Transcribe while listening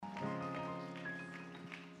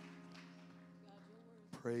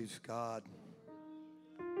Praise God.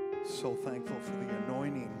 So thankful for the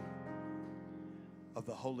anointing of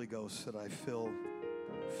the Holy Ghost that I feel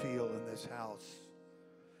in this house.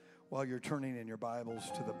 While you're turning in your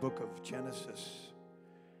Bibles to the book of Genesis,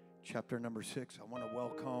 chapter number 6, I want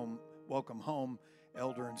to welcome home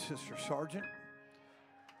Elder and Sister Sargent.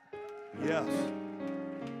 Yes.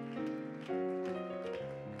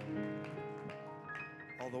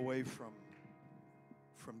 All the way from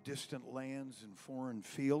distant lands and foreign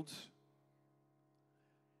fields.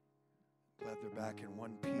 Glad they're back in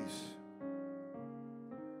one piece.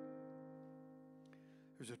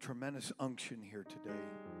 There's a tremendous unction here today.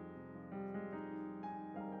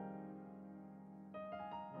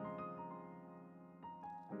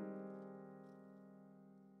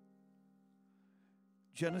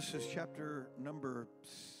 Genesis chapter number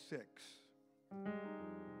 6.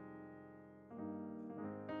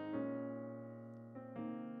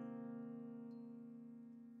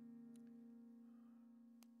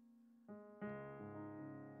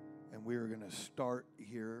 And we are going to start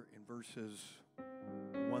here in verses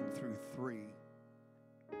 1 through 3.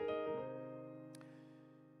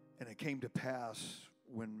 And it came to pass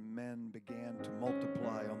when men began to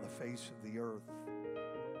multiply on the face of the earth,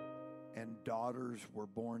 and daughters were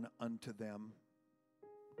born unto them,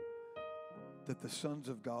 that the sons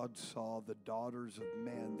of God saw the daughters of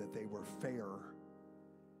men, that they were fair,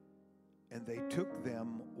 and they took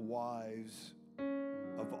them wives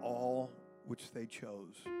of all which they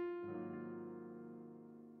chose.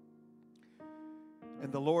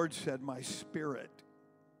 And the Lord said, My spirit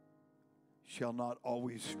shall not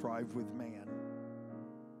always strive with man,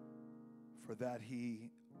 for that he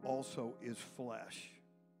also is flesh.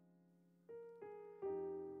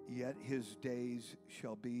 Yet his days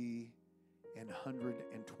shall be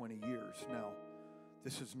 120 years. Now,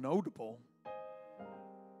 this is notable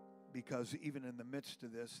because even in the midst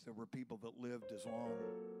of this, there were people that lived as long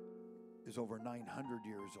as over 900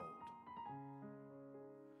 years old.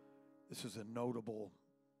 This is a notable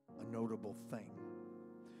thing.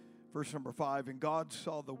 Verse number 5, and God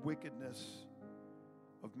saw the wickedness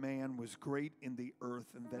of man was great in the earth,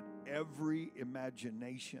 and that every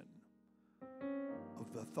imagination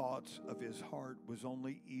of the thoughts of his heart was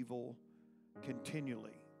only evil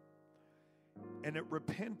continually. And it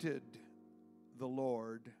repented the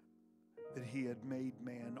Lord that he had made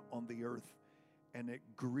man on the earth, and it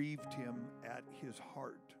grieved him at his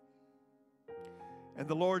heart. And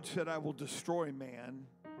the Lord said, I will destroy man,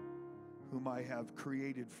 whom I have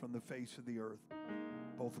created from the face of the earth,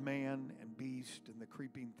 both man and beast and the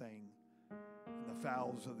creeping thing and the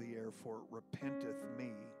fowls of the air, for it repenteth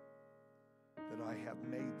me that I have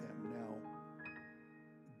made them. Now,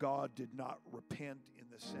 God did not repent in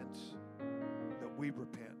the sense that we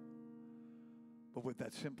repent, but what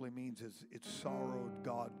that simply means is it sorrowed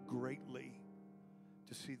God greatly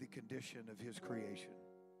to see the condition of his creation.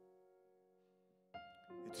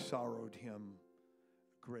 It sorrowed him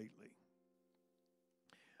greatly.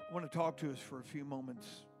 I want to talk to us for a few moments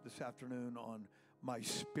this afternoon on my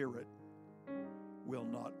spirit will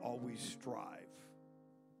not always strive.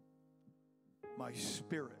 My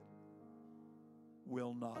spirit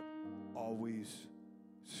will not always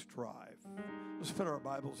strive. Let's put our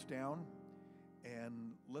Bibles down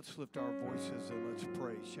and let's lift our voices and let's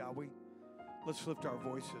pray, shall we? Let's lift our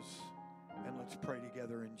voices and let's pray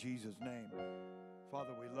together in Jesus' name.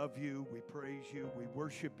 Father, we love you, we praise you, we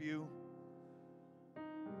worship you.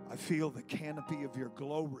 I feel the canopy of your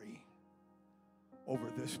glory over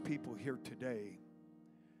this people here today.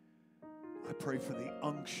 I pray for the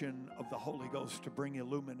unction of the Holy Ghost to bring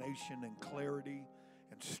illumination and clarity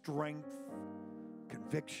and strength,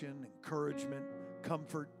 conviction, encouragement,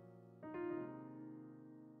 comfort,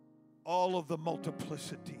 all of the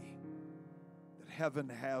multiplicity that heaven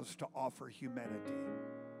has to offer humanity.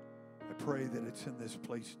 I pray that it's in this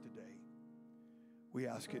place today. We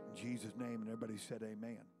ask it in Jesus' name, and everybody said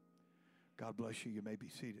amen. God bless you. You may be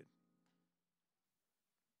seated.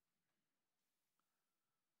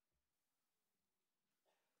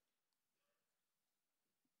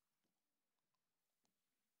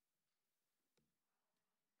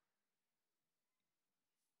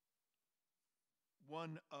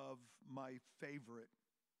 One of my favorite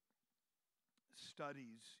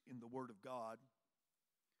studies in the Word of God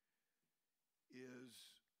is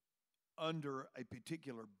under a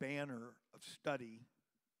particular banner of study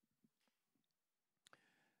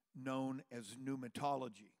known as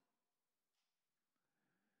pneumatology.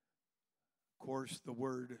 Of course, the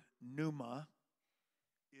word pneuma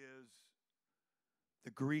is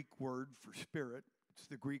the Greek word for spirit. It's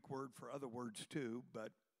the Greek word for other words too,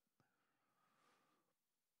 but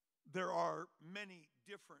there are many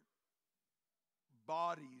different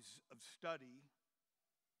bodies of study.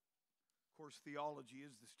 Of course, theology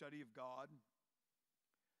is the study of God.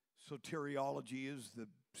 Soteriology is the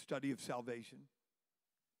study of salvation.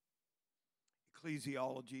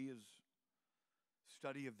 Ecclesiology is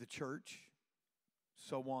study of the church,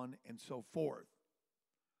 so on and so forth.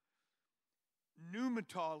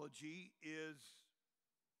 Pneumatology is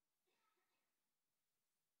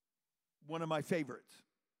one of my favorites.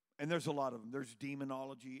 And there's a lot of them. There's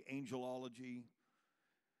demonology, angelology,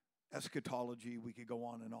 eschatology. We could go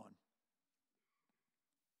on and on.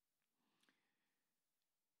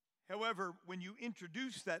 However, when you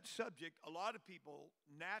introduce that subject, a lot of people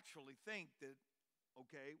naturally think that,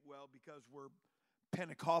 okay, well, because we're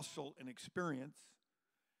Pentecostal in experience,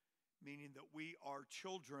 meaning that we are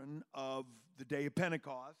children of the day of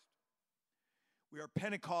Pentecost, we are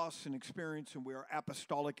Pentecost in experience and we are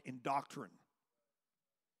apostolic in doctrine.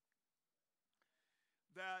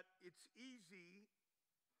 That it's easy,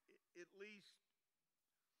 at least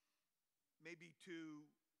maybe to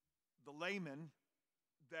the layman,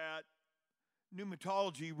 that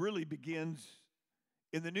pneumatology really begins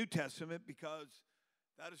in the New Testament because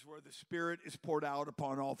that is where the Spirit is poured out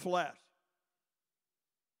upon all flesh.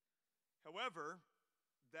 However,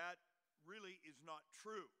 that really is not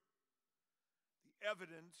true. The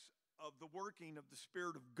evidence of the working of the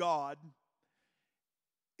Spirit of God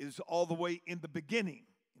is all the way in the beginning.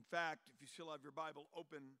 In fact, if you still have your Bible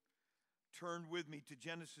open, turn with me to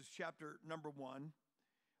Genesis chapter number 1.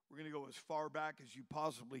 We're going to go as far back as you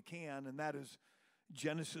possibly can, and that is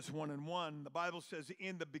Genesis 1:1. The Bible says,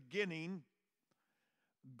 in the beginning,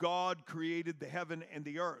 God created the heaven and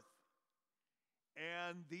the earth.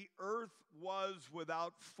 And the earth was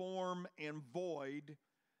without form and void,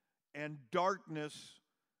 and darkness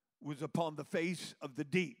was upon the face of the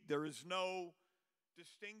deep. There is no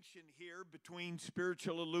distinction here between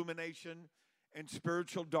spiritual illumination and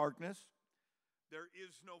spiritual darkness. There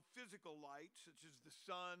is no physical light, such as the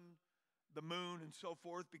sun, the moon, and so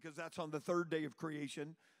forth, because that's on the third day of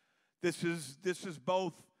creation. This is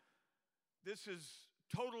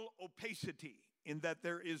total opacity, in that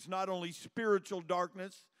there is not only spiritual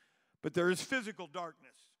darkness, but there is physical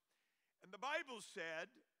darkness. And the Bible said,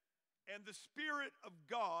 and the Spirit of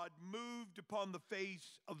God moved upon the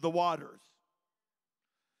face of the waters,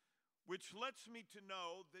 which lets me to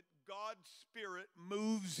know that God's Spirit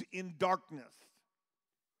moves in darkness.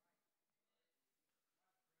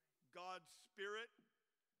 God's Spirit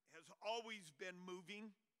has always been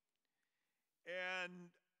moving, and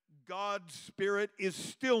God's Spirit is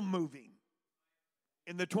still moving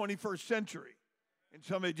in the 21st century. And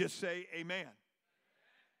somebody just say amen.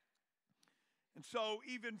 And so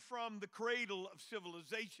even from the cradle of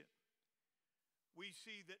civilization, we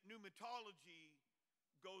see that pneumatology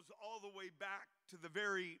goes all the way back to the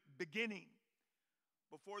very beginning,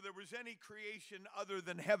 before there was any creation other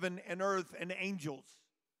than heaven and earth and angels.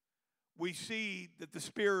 We see that the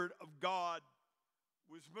Spirit of God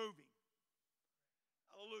was moving.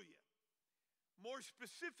 Hallelujah. More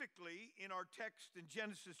specifically, in our text in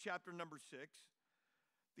Genesis chapter number 6,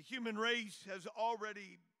 the human race has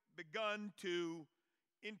already begun to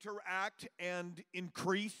interact and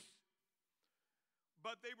increase,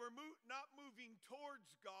 but they were not moving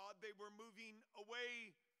towards God, they were moving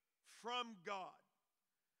away from God.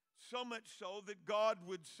 So much so that God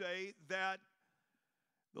would say that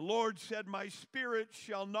the Lord said, my spirit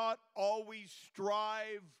shall not always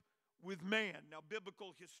strive with man. Now,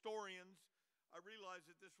 biblical historians, I realize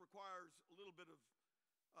that this requires a little bit of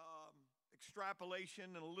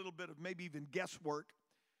extrapolation and a little bit of maybe even guesswork,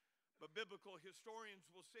 but biblical historians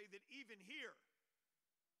will say that even here,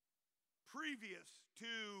 previous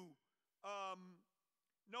to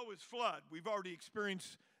Noah's flood, we've already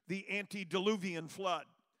experienced the antediluvian flood,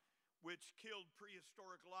 which killed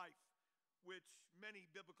prehistoric life, which many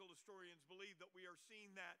biblical historians believe that we are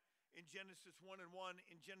seeing that in Genesis 1:1,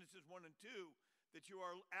 in Genesis 1:2, that you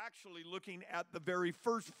are actually looking at the very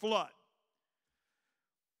first flood.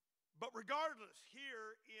 But regardless,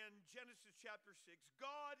 here in Genesis chapter 6,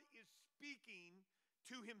 God is speaking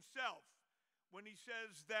to himself when he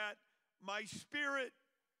says that my spirit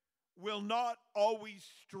will not always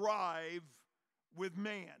strive with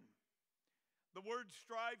man. The word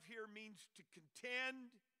strive here means to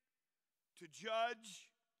contend, to judge,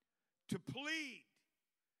 to plead.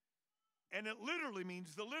 And it literally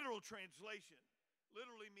means, the literal translation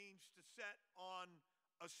literally means to set on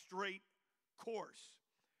a straight course.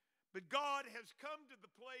 But God has come to the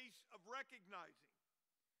place of recognizing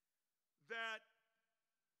that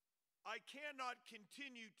I cannot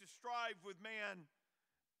continue to strive with man,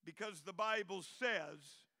 because the Bible says,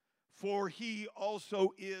 for he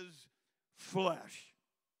also is flesh.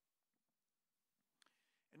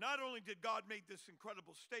 And not only did God make this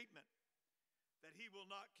incredible statement that he will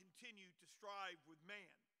not continue to strive with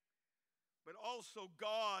man, but also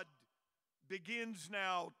God begins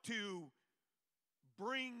now to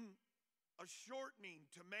bring a shortening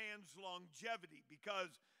to man's longevity, because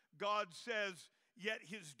God says, yet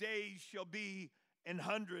his days shall be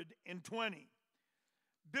 120.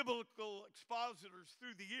 Biblical expositors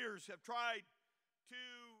through the years have tried to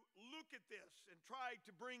look at this and tried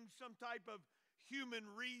to bring some type of human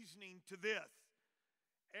reasoning to this.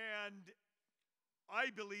 And I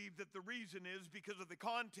believe that the reason is because of the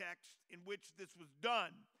context in which this was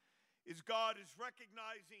done, is God is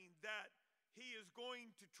recognizing that he is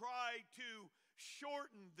going to try to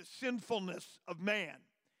shorten the sinfulness of man.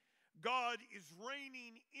 God is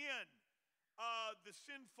reining in the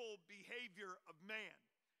sinful behavior of man.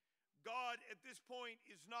 God at this point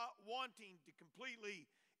is not wanting to completely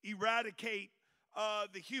eradicate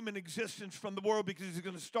the human existence from the world, because he's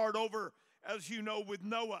going to start over, as you know, with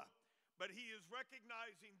Noah. But he is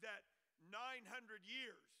recognizing that 900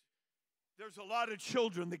 years, there's a lot of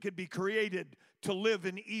children that could be created to live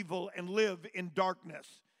in evil and live in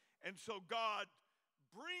darkness. And so God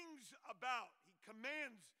brings about, he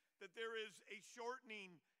commands that there is a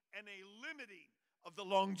shortening and a limiting of the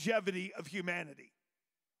longevity of humanity.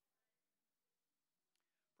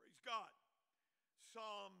 Praise God.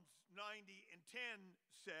 Psalms 90 and 10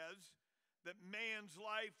 says that man's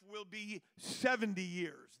life will be 70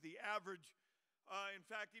 years. The average, in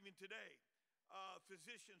fact, even today,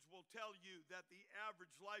 physicians will tell you that the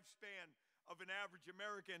average lifespan of an average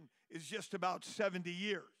American is just about 70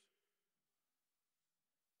 years.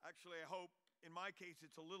 Actually, I hope, in my case,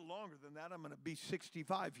 it's a little longer than that. I'm going to be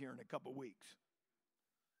 65 here in a couple weeks.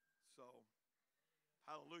 So,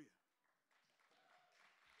 hallelujah.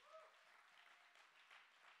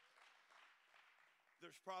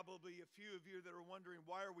 There's probably a few of you that are wondering,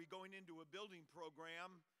 why are we going into a building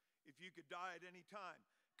program if you could die at any time?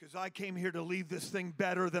 Because I came here to leave this thing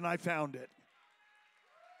better than I found it.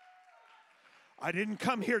 I didn't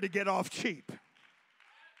come here to get off cheap.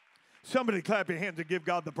 Somebody clap your hands and give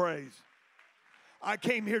God the praise. I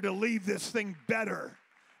came here to leave this thing better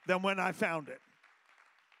than when I found it.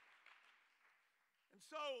 And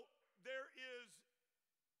so there is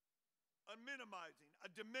a minimizing, a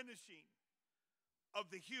diminishing of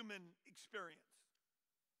the human experience.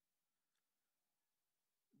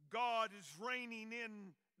 God is reining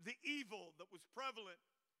in the evil that was prevalent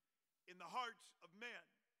in the hearts of men.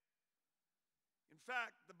 In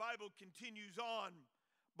fact, the Bible continues on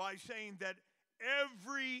by saying that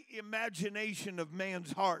every imagination of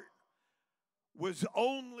man's heart was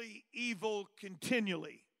only evil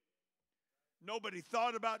continually. Nobody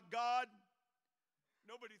thought about God.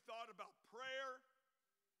 Nobody thought about prayer.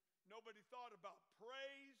 Nobody thought about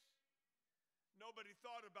praise. Nobody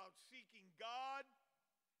thought about seeking God.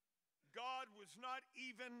 God was not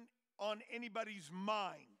even on anybody's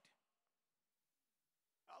mind.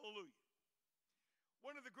 Hallelujah.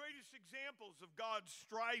 One of the greatest examples of God's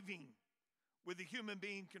striving with a human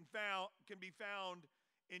being can be found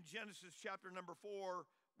in Genesis chapter number 4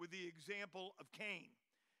 with the example of Cain.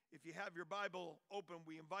 If you have your Bible open,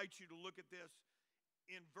 we invite you to look at this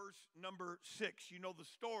in verse number 6. You know the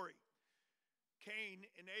story. Cain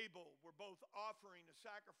and Abel were both offering a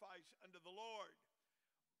sacrifice unto the Lord,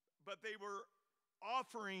 but they were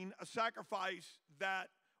offering a sacrifice that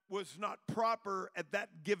was not proper at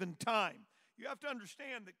that given time. You have to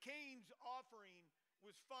understand that Cain's offering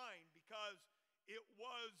was fine because it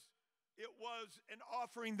was an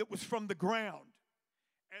offering that was from the ground.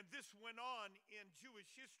 And this went on in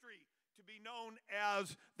Jewish history to be known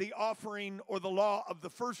as the offering or the law of the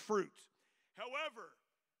first fruits. However,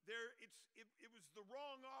 it was the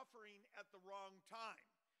wrong offering at the wrong time,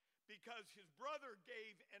 because his brother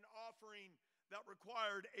gave an offering that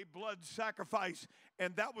required a blood sacrifice,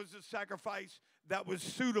 and that was a sacrifice that was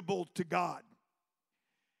suitable to God.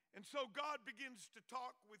 And so God begins to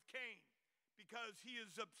talk with Cain because he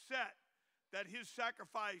is upset that his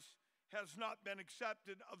sacrifice has not been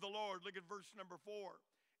accepted of the Lord. Look at verse number 4.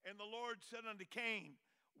 And the Lord said unto Cain,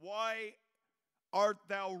 why art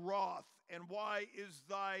thou wroth, and why is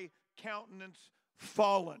thy countenance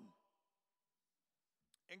fallen?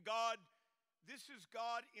 And God, this is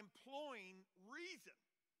God employing reason.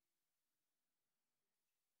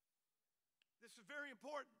 This is very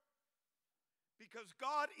important, because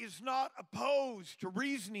God is not opposed to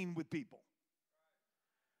reasoning with people.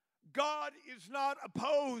 God is not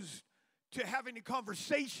opposed to having a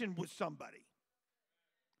conversation with somebody.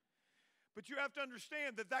 But you have to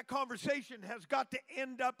understand that that conversation has got to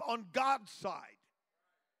end up on God's side.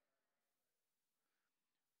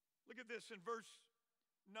 Look at this in verse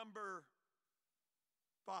number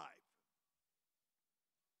 5.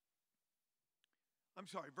 I'm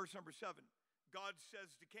sorry, verse number 7. God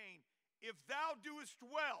says to Cain, if thou doest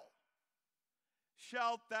well,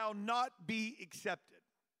 shalt thou not be accepted.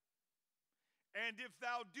 And if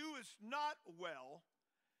thou doest not well,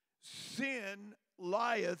 sin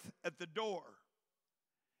lieth at the door,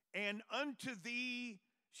 and unto thee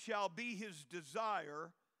shall be his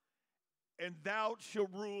desire, and thou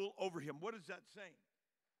shalt rule over him. What is that saying?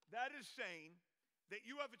 That is saying that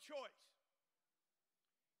you have a choice.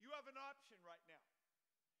 You have an option right now.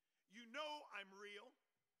 You know I'm real.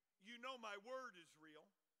 You know my word is real.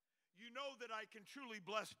 You know that I can truly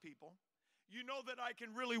bless people. You know that I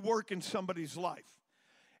can really work in somebody's life.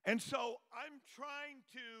 And so I'm trying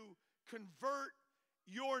to convert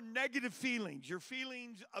your negative feelings, your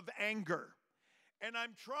feelings of anger, and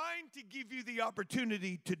I'm trying to give you the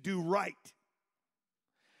opportunity to do right.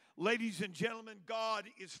 Ladies and gentlemen, God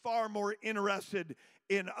is far more interested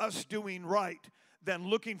in us doing right than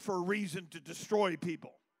looking for a reason to destroy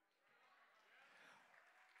people.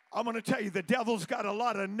 I'm going to tell you, the devil's got a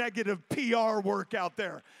lot of negative PR work out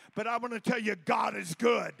there. But I'm going to tell you, God is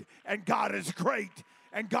good, and God is great,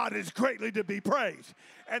 and God is greatly to be praised.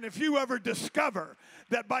 And if you ever discover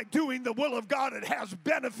that by doing the will of God it has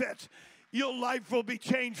benefits, your life will be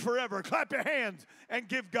changed forever. Clap your hands and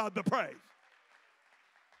give God the praise.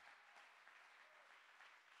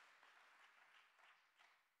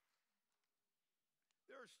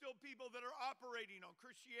 There are still people that are operating on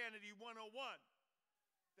Christianity 101.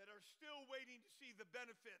 That are still waiting to see the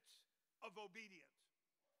benefits of obedience.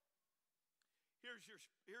 Here's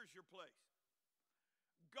your place.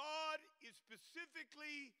 God is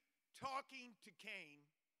specifically talking to Cain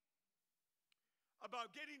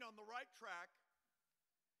about getting on the right track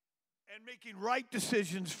and making right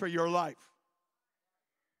decisions for your life.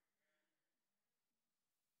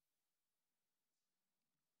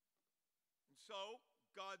 And so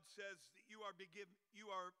God says that you are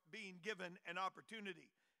being given an opportunity.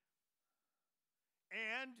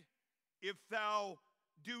 And if thou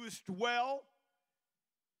doest well,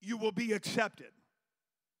 you will be accepted.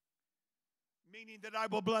 Meaning that I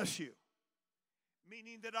will bless you.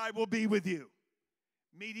 Meaning that I will be with you.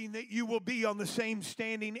 Meaning that you will be on the same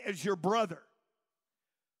standing as your brother.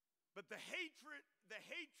 But the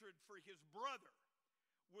hatred for his brother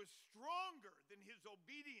was stronger than his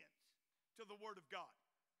obedience to the word of God.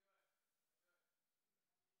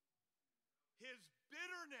 His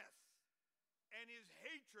bitterness and his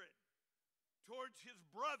hatred towards his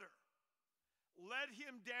brother led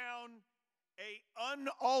him down an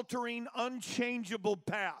unaltering, unchangeable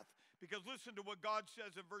path. Because listen to what God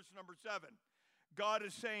says in verse number 7. God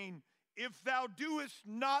is saying, if thou doest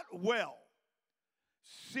not well,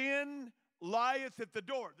 sin lieth at the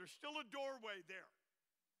door. There's still a doorway there.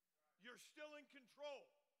 You're still in control.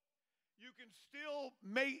 You can still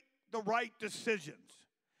make the right decisions.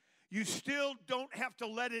 You still don't have to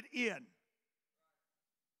let it in.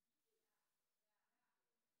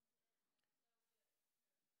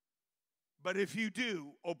 But if you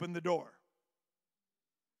do, open the door.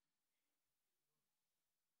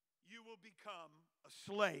 You will become a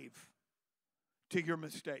slave to your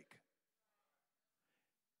mistake.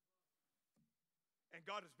 And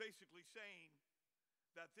God is basically saying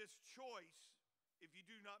that this choice, if you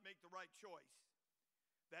do not make the right choice,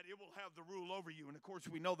 that it will have the rule over you. And of course,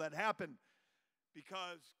 we know that happened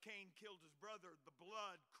because Cain killed his brother, the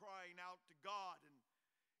blood crying out to God, and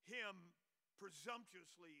him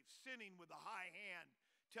presumptuously sinning with a high hand,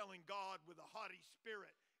 telling God with a haughty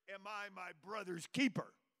spirit, am I my brother's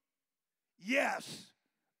keeper? Yes,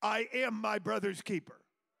 I am my brother's keeper.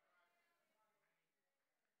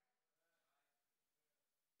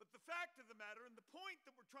 But the fact of the matter, and the point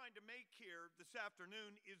that we're trying to make here this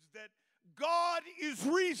afternoon, is that God is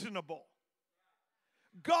reasonable.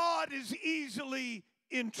 God is easily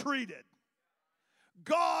entreated.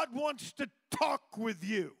 God wants to talk with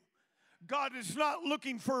you. God is not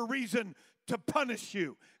looking for a reason to punish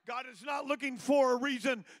you. God is not looking for a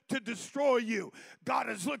reason to destroy you. God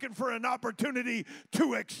is looking for an opportunity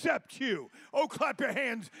to accept you. Oh, clap your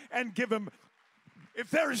hands and give him.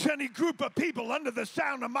 If there's any group of people under the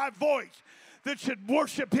sound of my voice that should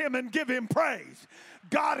worship him and give him praise,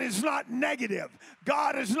 God is not negative.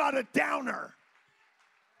 God is not a downer.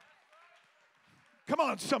 Come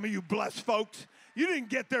on, some of you blessed folks. You didn't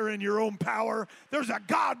get there in your own power. There's a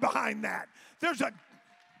God behind that. There's a...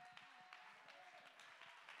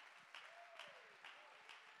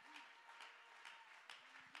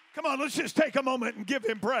 Come on, let's just take a moment and give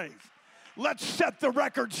him praise. Let's set the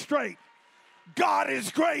record straight. God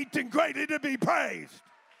is great and greatly to be praised.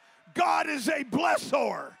 God is a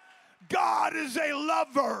blesser. God is a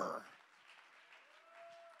lover.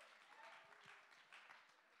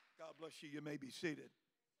 God bless you. You may be seated.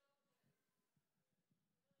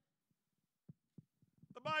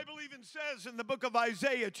 The Bible even says in the book of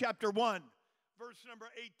Isaiah, chapter 1, verse number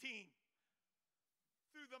 18,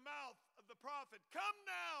 through the mouth of the prophet, "Come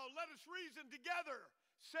now, let us reason together,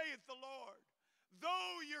 saith the Lord.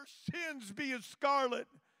 Though your sins be as scarlet,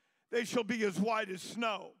 they shall be as white as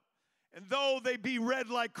snow. And though they be red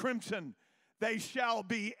like crimson, they shall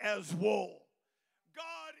be as wool."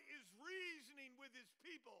 God is reasoning with his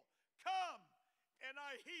people. Come and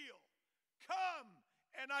I heal. Come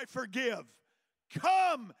and I forgive.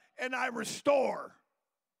 Come and I restore.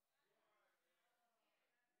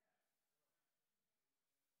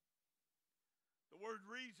 The word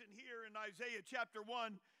reason here in Isaiah chapter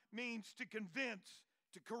 1 means to convince,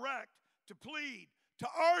 to correct, to plead, to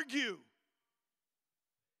argue,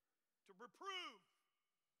 to reprove,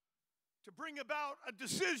 to bring about a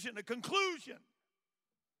decision, a conclusion.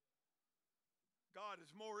 God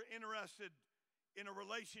is more interested in a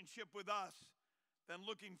relationship with us than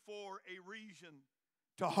looking for a reason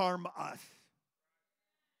to harm us.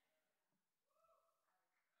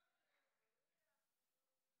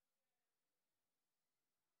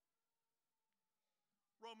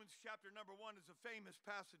 Romans chapter number 1 is a famous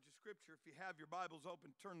passage of Scripture. If you have your Bibles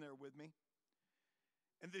open, turn there with me.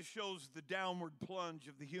 And this shows the downward plunge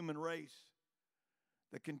of the human race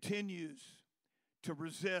that continues to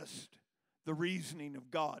resist the reasoning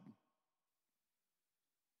of God.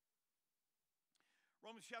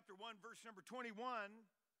 Romans chapter 1, verse number 21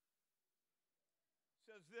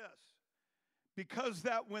 says this: "Because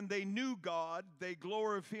that when they knew God, they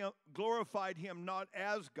glorified him not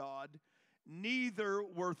as God, neither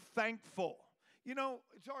were thankful." You know,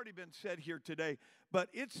 it's already been said here today, but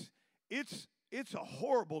it's a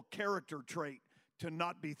horrible character trait to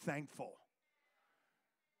not be thankful.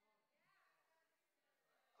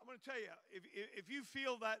 I'm going to tell you, if you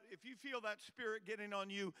feel that spirit getting on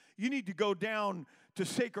you, you need to go down to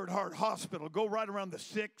Sacred Heart Hospital. Go right around the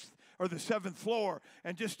 6th or the 7th floor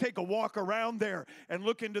and just take a walk around there and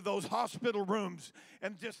look into those hospital rooms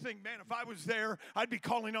and just think, man, if I was there, I'd be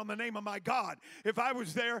calling on the name of my God. If I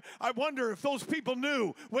was there, I wonder if those people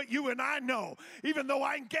knew what you and I know. Even though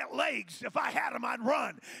I can get legs, if I had them, I'd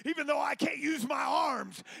run. Even though I can't use my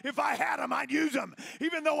arms, if I had them, I'd use them.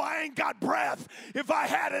 Even though I ain't got breath, if I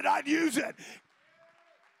had it, I'd use it.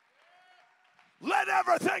 Let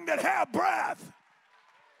everything that have breath.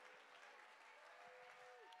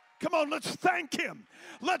 Come on, let's thank him.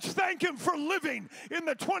 Let's thank him for living in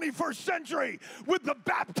the 21st century with the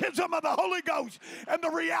baptism of the Holy Ghost and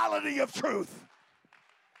the reality of truth.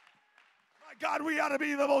 My God, we ought to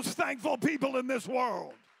be the most thankful people in this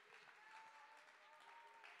world.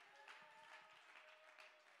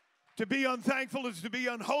 To be unthankful is to be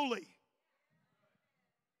unholy.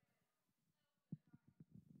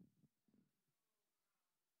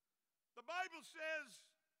 The Bible says,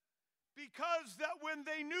 because that when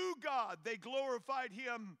they knew God, they glorified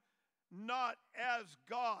him not as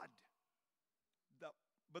God,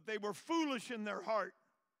 but they were foolish in their heart.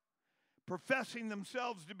 Professing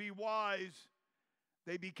themselves to be wise,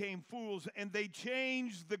 they became fools, and they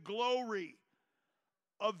changed the glory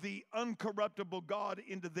of the uncorruptible God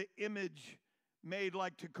into the image made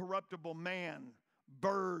like to corruptible man,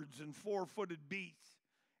 birds and four-footed beasts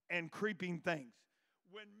and creeping things.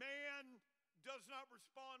 When man does not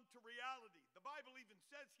respond to reality, the Bible even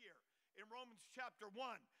says here in Romans chapter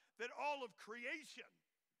 1 that all of creation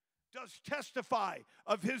does testify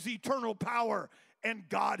of his eternal power and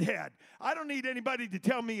Godhead. I don't need anybody to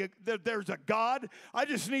tell me that there's a God. I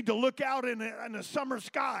just need to look out in the summer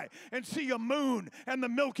sky and see a moon and the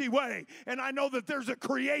Milky Way, and I know that there's a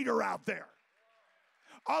creator out there.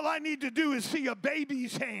 All I need to do is see a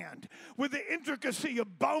baby's hand with the intricacy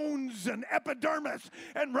of bones and epidermis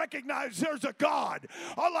and recognize there's a God.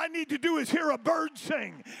 All I need to do is hear a bird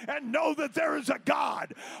sing and know that there is a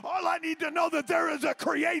God. All I need to know that there is a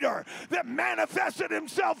creator that manifested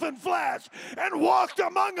himself in flesh and walked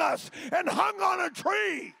among us and hung on a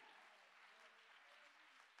tree.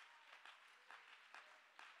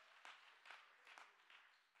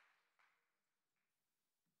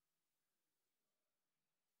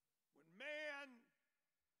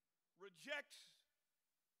 Rejects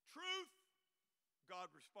truth, God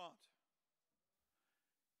responds.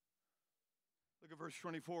 Look at verse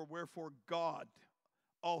 24. Wherefore God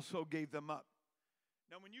also gave them up.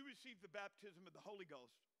 Now, when you receive the baptism of the Holy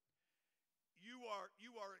Ghost, you are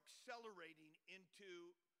accelerating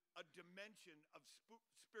into a dimension of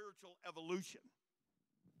spiritual evolution.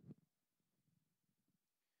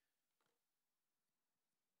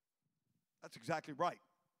 That's exactly right.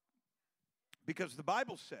 Because the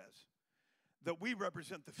Bible says that we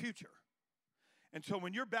represent the future. And so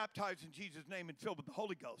when you're baptized in Jesus' name and filled with the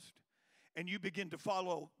Holy Ghost, and you begin to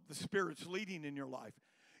follow the Spirit's leading in your life,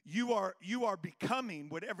 you are becoming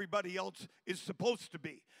what everybody else is supposed to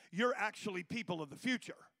be. You're actually people of the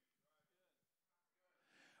future.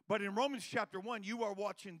 But in Romans chapter 1, you are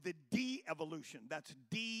watching the de-evolution. That's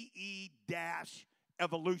D-E-evolution,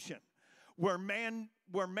 where man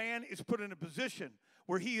is put in a position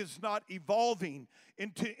where he is not evolving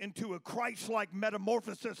into a Christ-like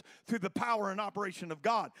metamorphosis through the power and operation of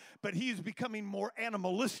God, but he is becoming more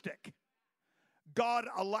animalistic. God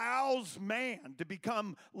allows man to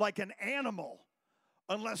become like an animal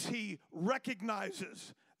unless he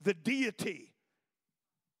recognizes the deity.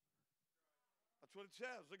 That's what it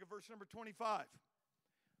says. Look at verse number 25.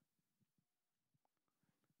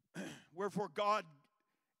 Wherefore God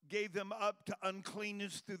gave them up to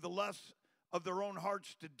uncleanness through the lusts of their own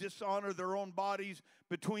hearts, to dishonor their own bodies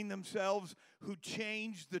between themselves, who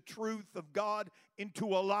changed the truth of God into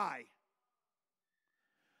a lie.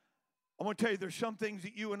 I want to tell you, there's some things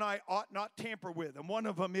that you and I ought not tamper with, and one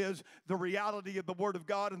of them is the reality of the Word of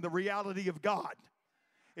God and the reality of God.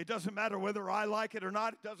 It doesn't matter whether I like it or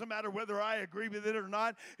not. It doesn't matter whether I agree with it or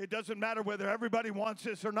not. It doesn't matter whether everybody wants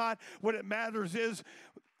this or not. What it matters is,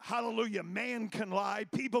 hallelujah, man can lie,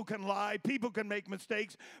 people can make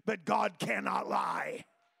mistakes, but God cannot lie.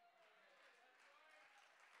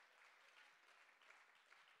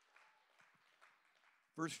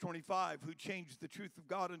 Verse 25, who changed the truth of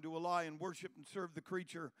God into a lie and worship and serve the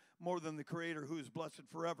creature more than the Creator, who is blessed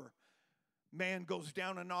forever. Man goes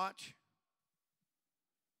down a notch.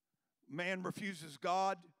 Man refuses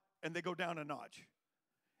God, and they go down a notch.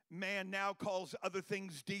 Man now calls other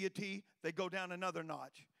things deity. They go down another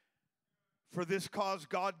notch. For this cause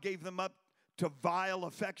God gave them up to vile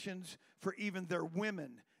affections, for even their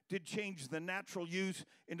women did change the natural use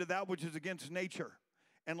into that which is against nature.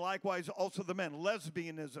 And likewise also the men.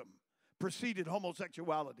 Lesbianism preceded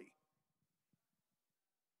homosexuality.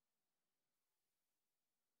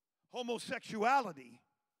 Homosexuality,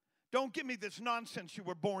 don't give me this nonsense you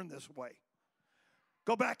were born this way.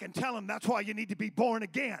 Go back and tell them that's why you need to be born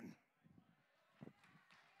again.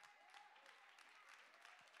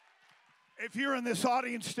 If you're in this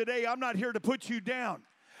audience today, I'm not here to put you down.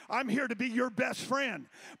 I'm here to be your best friend.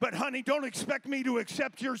 But honey, don't expect me to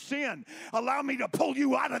accept your sin. Allow me to pull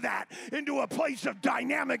you out of that into a place of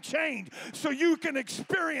dynamic change so you can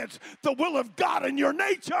experience the will of God in your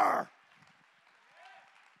nature.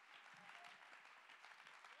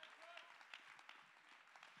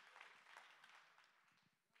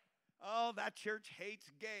 Oh, that church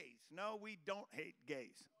hates gays. No, we don't hate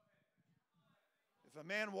gays. If a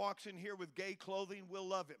man walks in here with gay clothing, we'll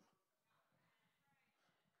love him.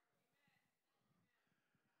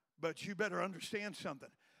 But you better understand something.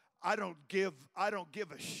 I don't give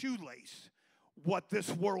a shoelace what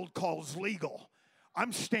this world calls legal.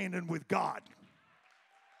 I'm standing with God.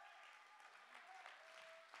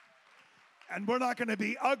 And we're not going to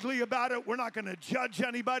be ugly about it. We're not going to judge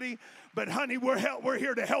anybody. But honey, we're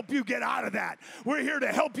here to help you get out of that. We're here to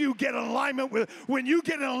help you get in alignment with, when you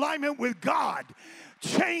get in alignment with God,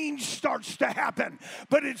 change starts to happen.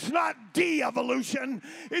 But it's not de-evolution.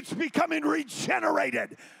 It's becoming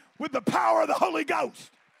regenerated with the power of the Holy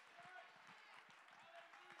Ghost.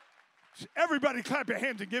 So everybody clap your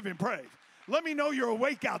hands and give him praise. Let me know you're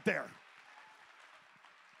awake out there.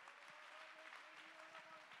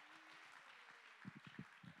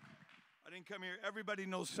 I didn't come here. Everybody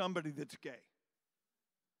knows somebody that's gay.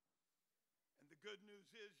 And the good news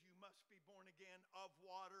is you must be born again of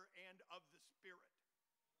water and of the Spirit.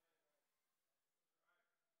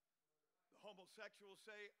 The homosexuals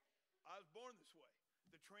say, I was born this way.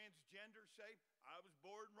 The transgenders say, I was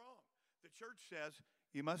born wrong. The church says,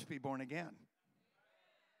 you must be born again.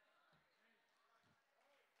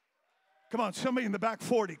 Come on, somebody in the back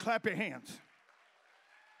 40, clap your hands.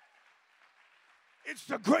 It's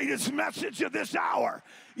the greatest message of this hour.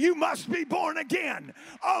 You must be born again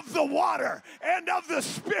of the water and of the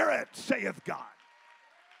Spirit, saith God.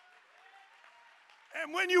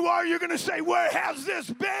 And when you are, you're going to say, where has this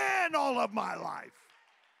been all of my life?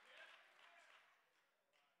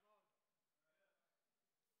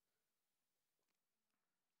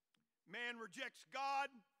 Man rejects God.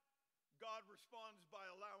 God responds by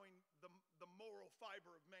allowing the moral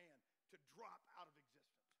fiber of man to drop out of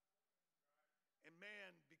existence. And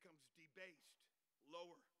man becomes debased,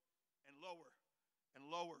 lower, and lower and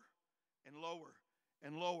lower and lower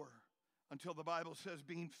and lower until the Bible says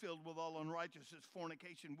being filled with all unrighteousness,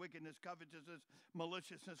 fornication, wickedness, covetousness,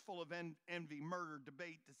 maliciousness, full of envy, murder,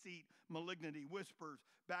 debate, deceit, malignity, whispers,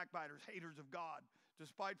 backbiters, haters of God,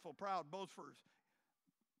 despiteful, proud, boasters,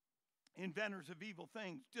 inventors of evil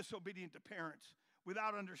things, disobedient to parents,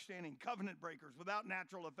 without understanding, covenant breakers, without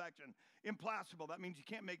natural affection, implacable, that means you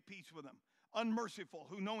can't make peace with them, unmerciful,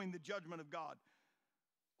 who knowing the judgment of God,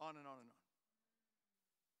 on and on and on.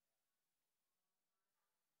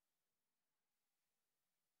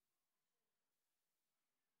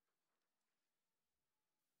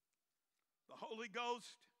 The Holy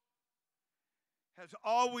Ghost has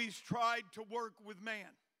always tried to work with man.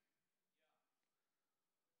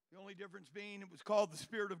 The only difference being it was called the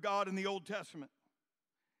Spirit of God in the Old Testament.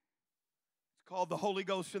 It's called the Holy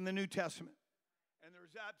Ghost in the New Testament. And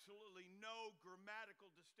there's absolutely no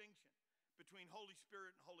grammatical distinction between Holy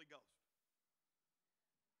Spirit and Holy Ghost.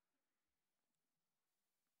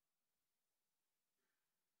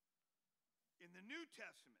 In the New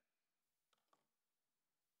Testament,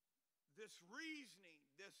 this reasoning,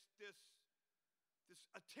 this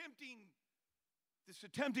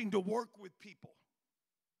attempting to work with people.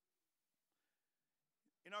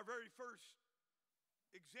 In our very first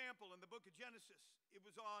example in the book of Genesis, it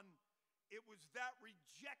was that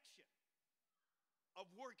rejection of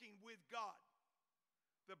working with God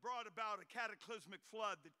that brought about a cataclysmic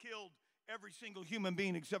flood that killed every single human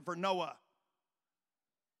being except for Noah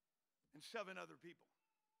and 7 other people.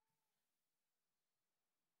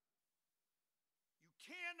 You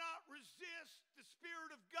cannot resist the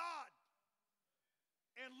Spirit of God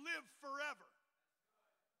and live forever.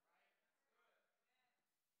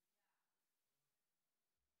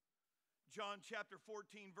 John chapter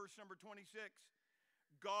 14, verse number 26.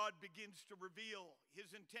 God begins to reveal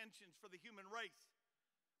his intentions for the human race.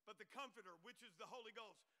 But the Comforter, which is the Holy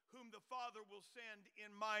Ghost, whom the Father will send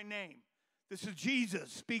in my name. This is Jesus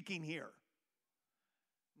speaking here.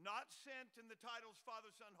 Not sent in the titles Father,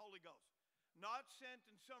 Son, Holy Ghost. Not sent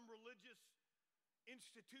in some religious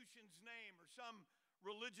institution's name or some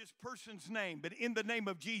religious person's name, but in the name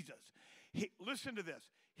of Jesus. Listen to this.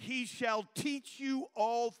 He shall teach you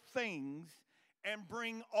all things and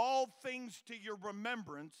bring all things to your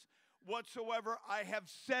remembrance whatsoever I have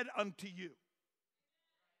said unto you.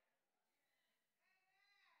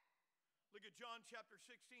 Look at John chapter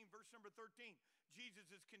 16, verse number 13. Jesus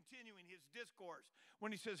is continuing his discourse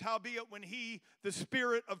when he says, howbeit when he, the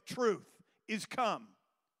Spirit of truth, is come,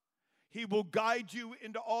 he will guide you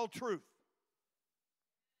into all truth.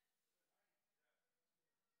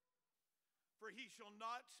 For he shall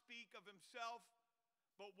not speak of himself,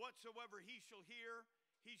 but whatsoever he shall hear,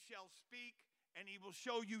 he shall speak, and he will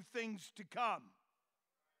show you things to come.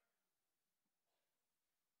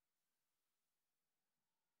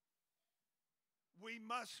 We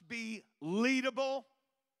must be leadable,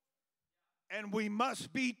 and we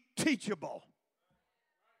must be teachable.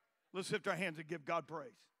 Let's lift our hands and give God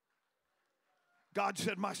praise. God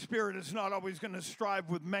said, my Spirit is not always going to strive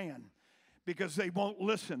with man, because they won't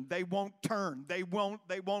listen, they won't turn, they won't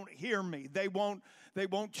hear me, they won't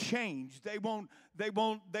change, they won't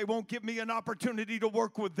give me an opportunity to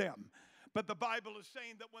work with them. But the Bible is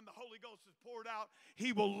saying that when the Holy Ghost is poured out,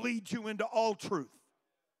 he will lead you into all truth.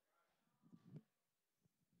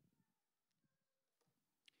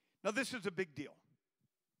 Now this is a big deal.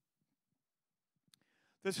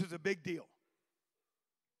 This is a big deal.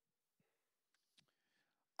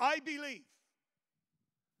 I believe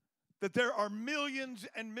that there are millions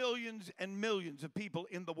and millions and millions of people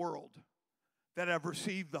in the world that have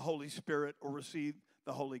received the Holy Spirit or received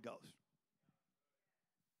the Holy Ghost.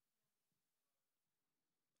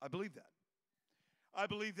 I believe that. I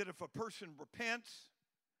believe that if a person repents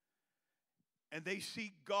and they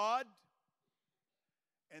seek God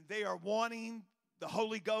and they are wanting the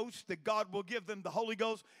Holy Ghost, that God will give them the Holy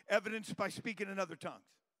Ghost, evidenced by speaking in other tongues.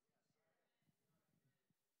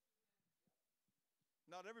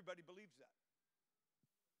 Not everybody believes that.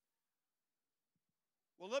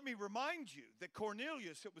 Well, let me remind you that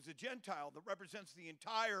Cornelius, it was a Gentile that represents the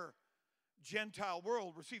entire Gentile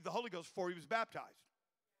world, received the Holy Ghost before he was baptized.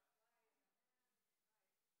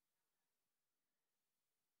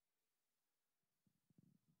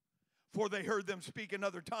 For they heard them speak in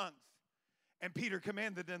other tongues, and Peter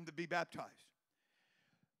commanded them to be baptized.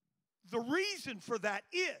 The reason for that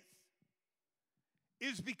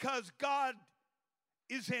is because God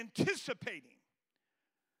is anticipating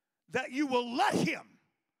that you will let him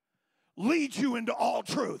lead you into all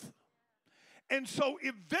truth. And so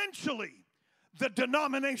eventually the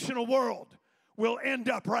denominational world will end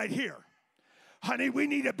up right here. Honey, we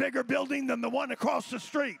need a bigger building than the one across the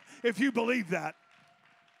street, if you believe that.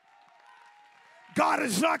 God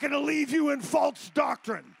is not going to leave you in false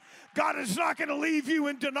doctrine. God is not going to leave you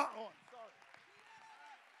in denial.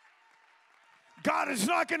 God is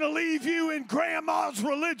not going to leave you in grandma's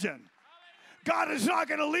religion. God is not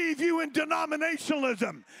going to leave you in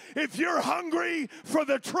denominationalism. If you're hungry for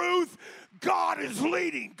the truth, God is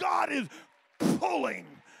leading. God is pulling.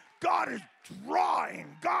 God is drawing.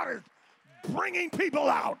 God is bringing people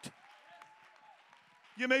out.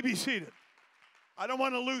 You may be seated. I don't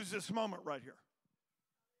want to lose this moment right here,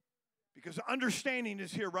 because understanding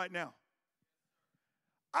is here right now.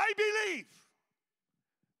 I believe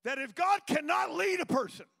that if God cannot lead a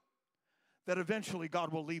person, that eventually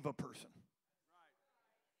God will leave a person.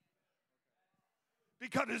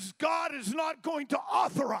 Because God is not going to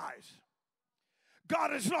authorize.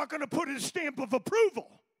 God is not going to put his stamp of approval.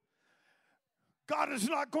 God is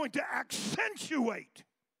not going to accentuate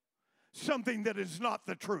something that is not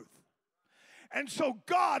the truth. And so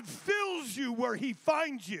God fills you where he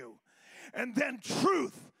finds you. And then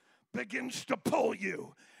truth begins to pull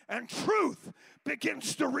you. And truth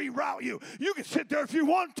begins to reroute you. You can sit there if you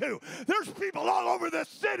want to. There's people all over the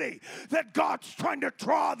city that God's trying to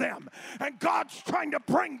draw them. And God's trying to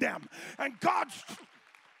bring them. And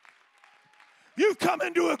you come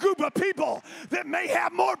into a group of people that may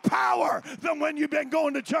have more power than when you've been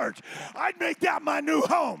going to church. I'd make that my new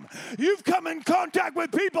home. You've come in contact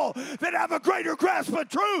with people that have a greater grasp of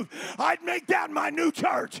truth. I'd make that my new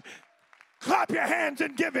church. Clap your hands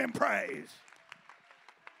and give him praise.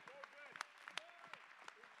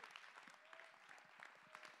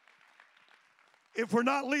 If we're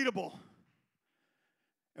not leadable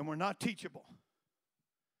and we're not teachable,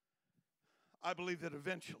 I believe that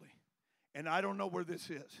eventually, and I don't know where this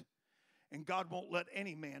is, and God won't let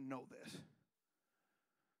any man know this.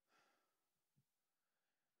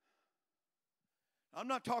 I'm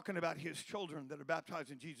not talking about his children that are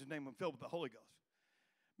baptized in Jesus' name and filled with the Holy Ghost,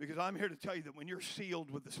 because I'm here to tell you that when you're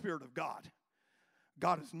sealed with the Spirit of God,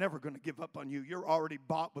 God is never going to give up on you. You're already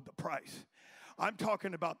bought with the price. I'm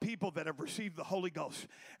talking about people that have received the Holy Ghost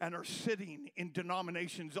and are sitting in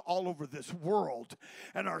denominations all over this world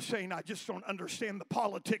and are saying, I just don't understand the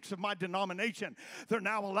politics of my denomination. They're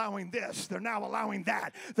now allowing this. They're now allowing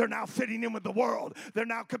that. They're now fitting in with the world. They're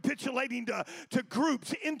now capitulating to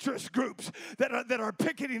groups, interest groups that are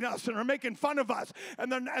picketing us and are making fun of us,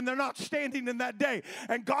 and they're not standing in that day.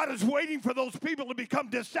 And God is waiting for those people to become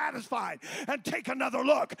dissatisfied and take another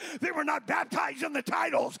look. They were not baptized in the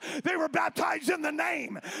titles. They were baptized in the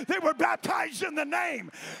name. They were baptized in the name.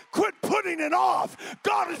 Quit putting it off.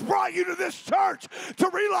 God has brought you to this church to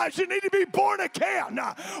realize you need to be born again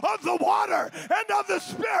of the water and of the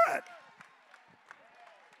Spirit.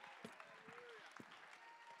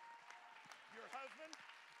 Your husband,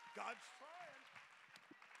 God's trying.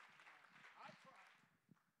 I'm trying.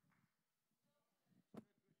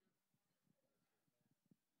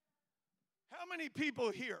 How many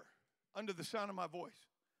people here, under the sound of my voice,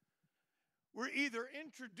 we're either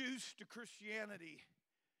introduced to Christianity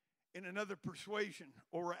in another persuasion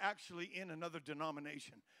or we're actually in another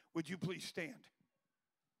denomination? Would you please stand?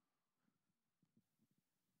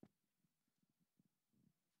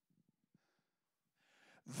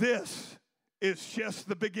 This is just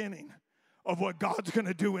the beginning of what God's going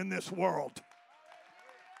to do in this world.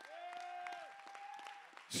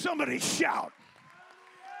 Somebody shout.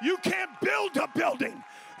 You can't build a building.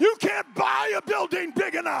 You can't buy a building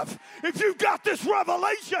big enough if you've got this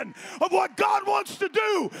revelation of what God wants to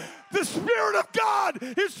do. The Spirit of God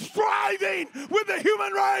is striving with the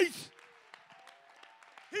human race.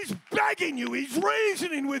 He's begging you. He's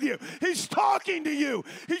reasoning with you. He's talking to you.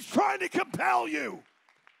 He's trying to compel you.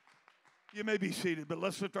 You may be seated, but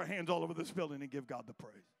let's lift our hands all over this building and give God the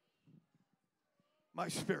praise. My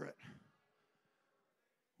spirit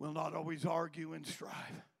will not always argue and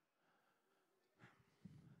strive,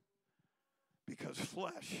 because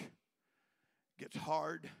flesh gets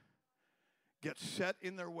hard, gets set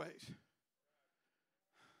in their ways.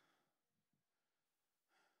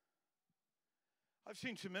 I've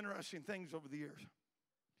seen some interesting things over the years.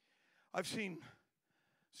 I've seen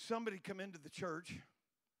somebody come into the church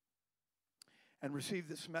and receive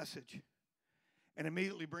this message and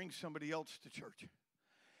immediately bring somebody else to church.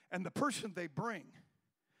 And the person they bring,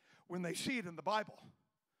 when they see it in the Bible,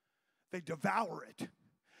 they devour it.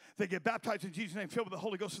 They get baptized in Jesus' name, filled with the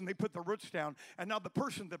Holy Ghost, and they put their roots down. And now the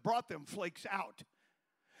person that brought them flakes out.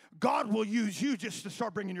 God will use you just to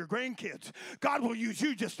start bringing your grandkids. God will use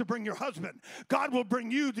you just to bring your husband. God will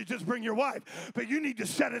bring you to just bring your wife. But you need to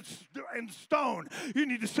set it in stone. You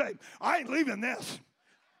need to say, I ain't leaving this.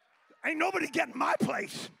 Ain't nobody getting my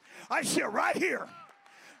place. I sit right here.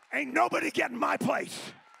 Ain't nobody getting my place.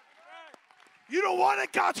 You don't want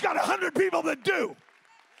it? God's got 100 people that do.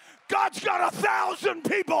 God's got 1,000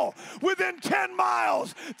 people within 10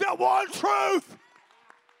 miles that want truth.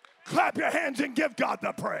 Clap your hands and give God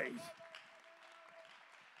the praise.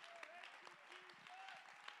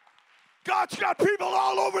 God's got people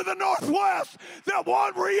all over the Northwest that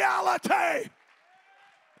want reality.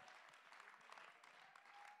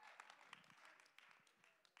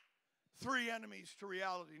 Three enemies to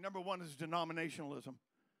reality. Number one is denominationalism.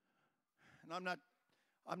 And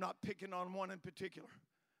I'm not picking on one in particular.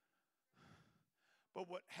 But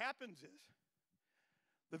what happens is,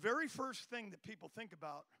 the very first thing that people think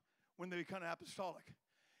about when they become apostolic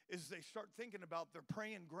is they start thinking about their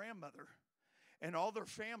praying grandmother and all their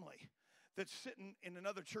family that's sitting in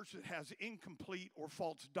another church that has incomplete or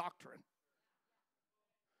false doctrine.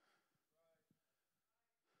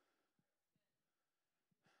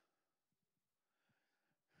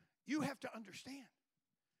 You have to understand,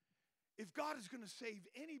 if God is going to save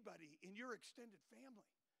anybody in your extended family,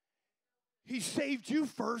 He saved you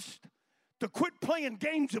first to quit playing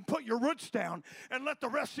games and put your roots down and let the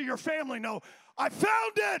rest of your family know, I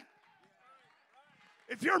found it.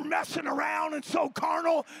 If you're messing around and so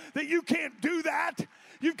carnal that you can't do that,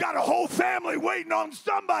 you've got a whole family waiting on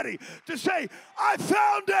somebody to say, I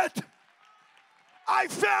found it. I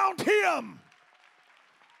found Him.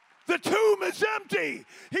 The tomb is empty.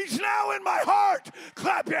 He's now in my heart.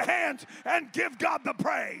 Clap your hands and give God the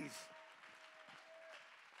praise.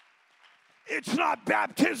 It's not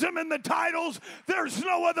baptism in the titles. There's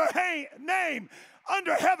no other name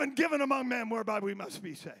under heaven given among men whereby we must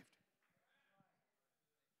be saved.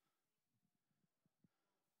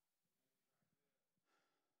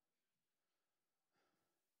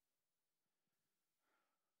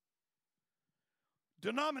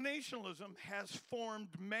 Denominationalism has formed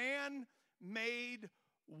man-made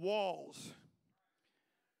walls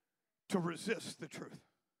to resist the truth.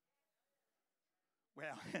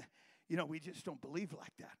 Well, we just don't believe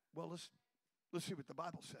like that. Well, let's see what the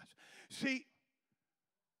Bible says. See,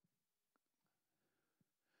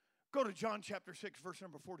 go to John chapter 6, verse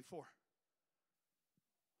number 44.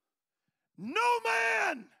 No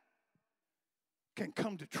man can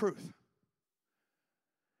come to truth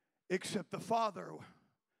except the Father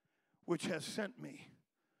which has sent me.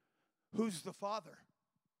 Who's the Father?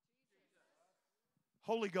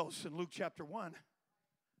 Holy Ghost in Luke chapter 1.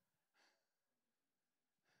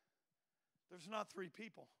 There's not three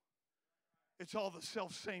people. It's all the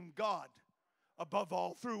self-same God, above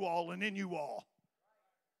all, through all, and in you all.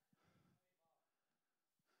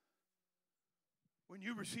 When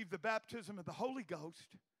you receive the baptism of the Holy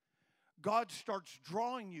Ghost, God starts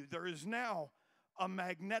drawing you. There is now a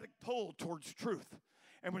magnetic pull towards truth.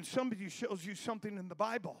 And when somebody shows you something in the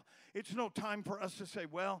Bible, it's no time for us to say,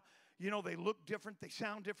 well, they look different, they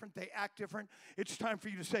sound different, they act different. It's time for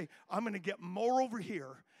you to say, I'm going to get more over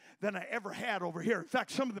here than I ever had over here. In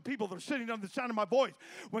fact, some of the people that are sitting on the sound of my voice,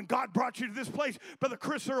 when God brought you to this place, Brother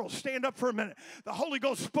Chris Earl, stand up for a minute. The Holy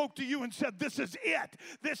Ghost spoke to you and said, this is it.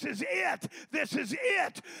 This is it. This is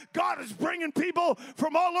it. God is bringing people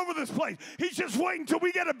from all over this place. He's just waiting till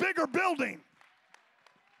we get a bigger building.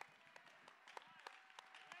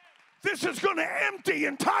 This is going to empty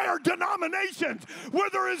entire denominations where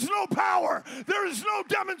there is no power, there is no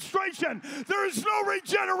demonstration, there is no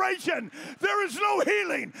regeneration, there is no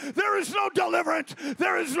healing, there is no deliverance,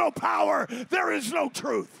 there is no power, there is no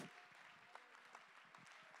truth.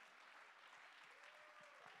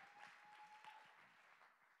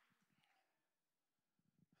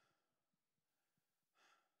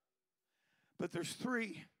 But there's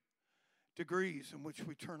 3 degrees in which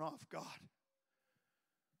we turn off God.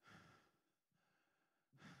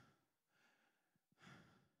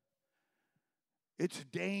 It's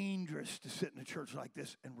dangerous to sit in a church like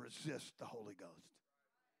this and resist the Holy Ghost.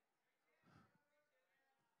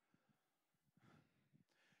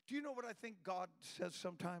 Do you know what I think God says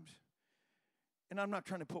sometimes? And I'm not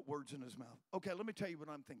trying to put words in His mouth. Okay, let me tell you what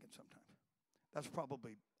I'm thinking sometimes. That's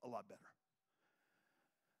probably a lot better.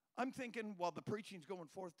 I'm thinking while the preaching's going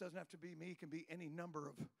forth, doesn't have to be me, it can be any number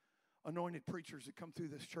of anointed preachers that come through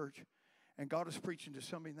this church, and God is preaching to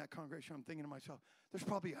somebody in that congregation. I'm thinking to myself, there's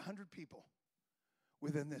probably 100 people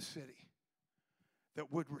within this city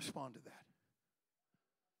that would respond to that.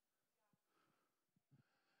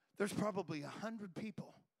 There's probably 100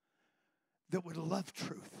 people that would love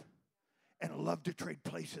truth and love to trade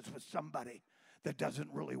places with somebody that doesn't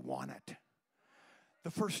really want it. The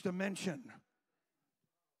first dimension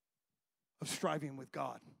of striving with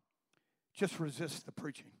God, just resist the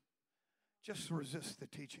preaching. Just resist the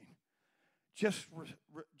teaching. just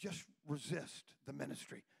resist the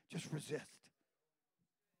ministry. Just resist.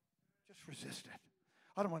 Just resist it.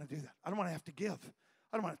 I don't want to do that. I don't want to have to give.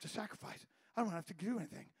 I don't want to have to sacrifice. I don't want to have to do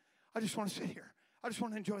anything. I just want to sit here. I just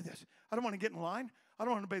want to enjoy this. I don't want to get in line. I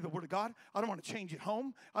don't want to obey the word of God. I don't want to change at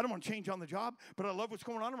home. I don't want to change on the job, but I love what's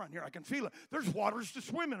going on around here. I can feel it. There's waters to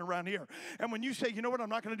swim in around here. And when you say, you know what, I'm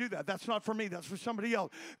not going to do that, that's not for me. That's for somebody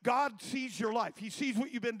else. God sees your life. He sees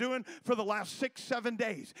what you've been doing for the last 6-7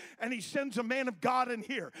 days. And he sends a man of God in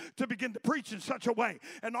here to begin to preach in such a way.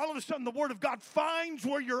 And all of a sudden, the word of God finds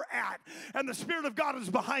where you're at. And the Spirit of God is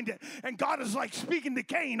behind it. And God is like speaking to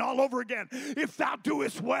Cain all over again. If thou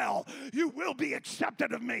doest well, you will be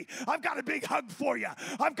accepted of me. I've got a big hug for you.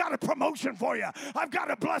 I've got a promotion for you. I've got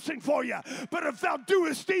a blessing for you. But if thou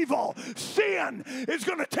doest evil, sin is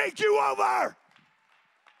going to take you over.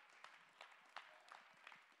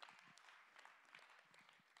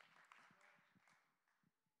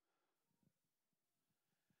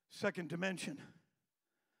 Second dimension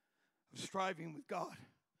of striving with God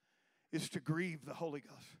is to grieve the Holy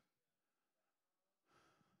Ghost.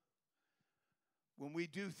 When we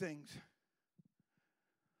do things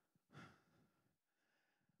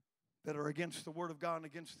that are against the Word of God and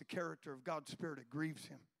against the character of God's Spirit, it grieves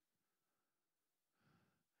Him.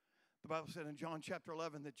 The Bible said in John chapter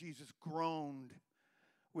 11 that Jesus groaned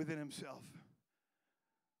within Himself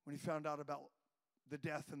when He found out about the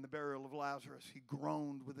death and the burial of Lazarus. He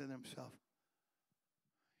groaned within Himself.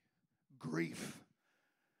 Grief.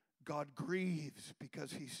 God grieves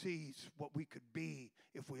because He sees what we could be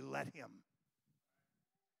if we let Him.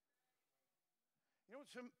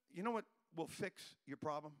 You know what will fix your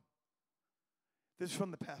problem? This is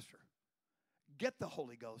from the pastor. Get the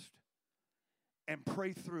Holy Ghost and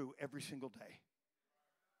pray through every single day.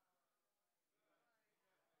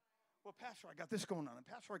 Well, Pastor, I got this going on. And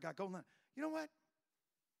Pastor, I got going on. You know what?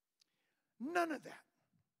 None of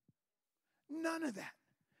that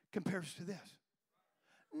compares to this.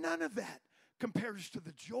 None of that compares to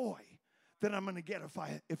the joy that I'm going to get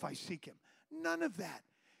if I seek Him. None of that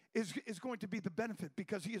is going to be the benefit,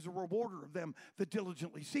 because He is a rewarder of them that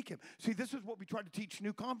diligently seek Him. See, this is what we try to teach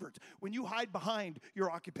new converts. When you hide behind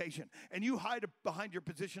your occupation and you hide behind your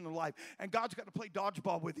position in life, and God's got to play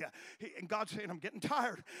dodgeball with you, and God's saying, I'm getting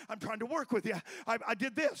tired. I'm trying to work with you. I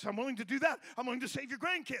did this. I'm willing to do that. I'm willing to save your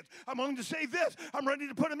grandkids. I'm willing to save this. I'm ready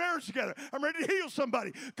to put a marriage together. I'm ready to heal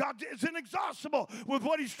somebody. God is inexhaustible with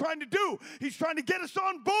what He's trying to do. He's trying to get us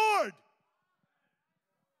on board.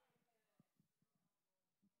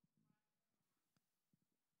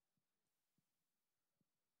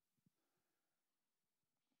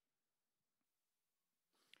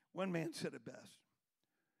 One man said it best.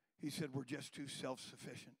 He said, we're just too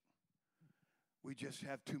self-sufficient. We just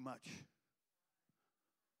have too much.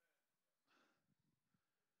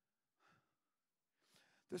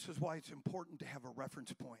 This is why it's important to have a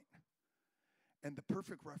reference point. And the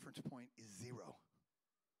perfect reference point is 0.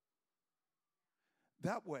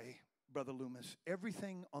 That way, Brother Loomis,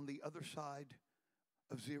 everything on the other side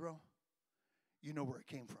of 0, you know where it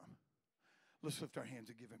came from. Let's lift our hands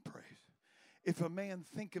and give Him praise. If a man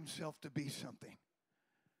think himself to be something,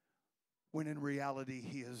 when in reality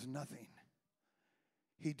he is nothing,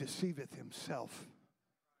 he deceiveth himself.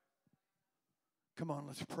 Come on,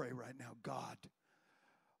 let's pray right now. God,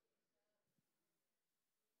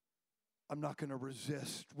 I'm not going to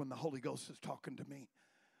resist when the Holy Ghost is talking to me.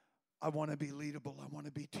 I want to be leadable. I want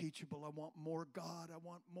to be teachable. I want more God. I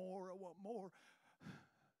want more. I want more.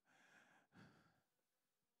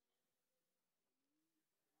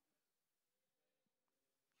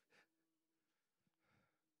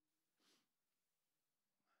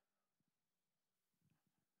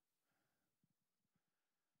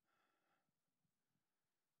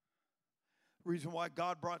 Reason why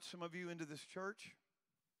God brought some of you into this church.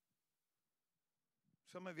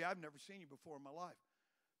 Some of you, I've never seen you before in my life.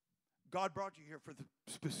 God brought you here for the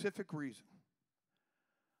specific reason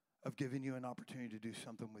of giving you an opportunity to do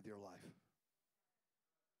something with your life.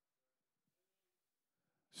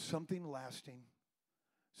 Something lasting,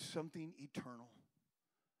 something eternal.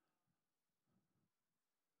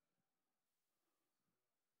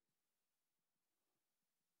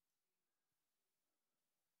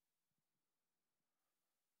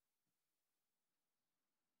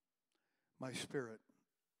 My spirit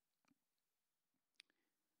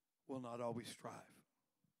will not always strive.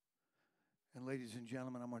 And ladies and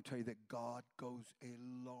gentlemen, I'm going to tell you that God goes a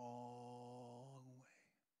long way.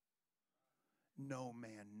 No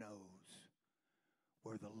man knows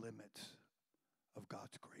where the limits of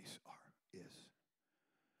God's grace is.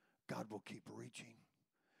 God will keep reaching.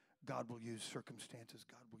 God will use circumstances.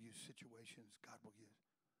 God will use situations. God will use.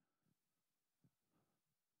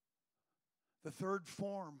 The third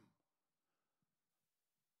form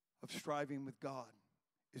of striving with God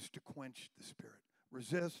is to quench the Spirit.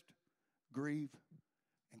 Resist, grieve,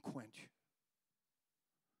 and quench.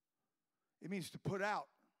 It means to put out.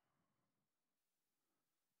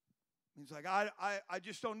 It means like, I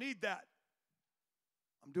just don't need that.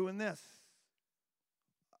 I'm doing this.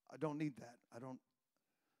 I don't need that. I'm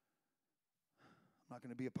not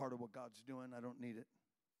going to be a part of what God's doing. I don't need it.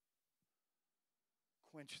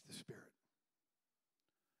 Quench the Spirit.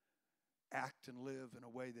 Act and live in a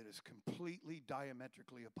way that is completely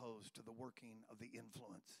diametrically opposed to the working of the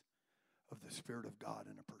influence of the Spirit of God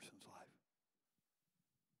in a person's life.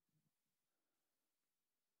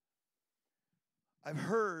 I've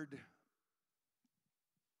heard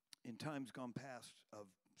in times gone past of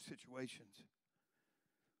situations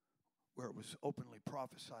where it was openly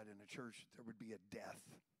prophesied in a church that there would be a death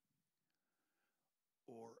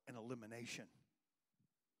or an elimination.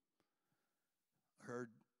 I heard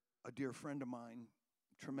a dear friend of mine,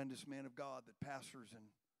 tremendous man of God that pastors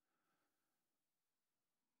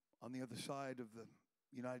on the other side of the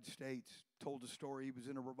United States, told a story. He was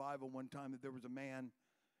in a revival one time that there was a man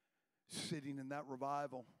sitting in that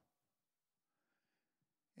revival.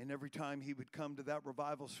 And every time he would come to that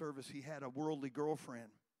revival service, he had a worldly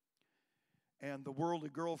girlfriend. And the worldly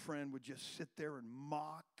girlfriend would just sit there and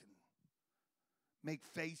mock and make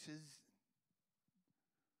faces.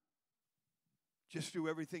 Just do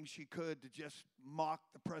everything she could to just mock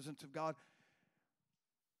the presence of God.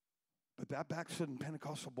 But that backslidden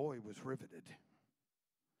Pentecostal boy was riveted.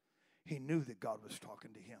 He knew that God was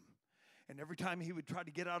talking to him. And every time he would try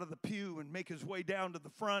to get out of the pew and make his way down to the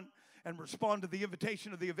front and respond to the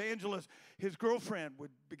invitation of the evangelist, his girlfriend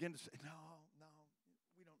would begin to say, no,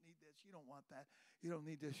 we don't need this. You don't want that. You don't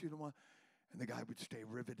need this. You don't want. And the guy would stay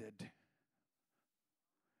riveted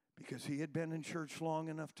because he had been in church long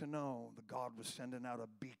enough to know that God was sending out a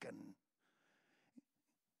beacon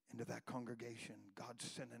into that congregation. God's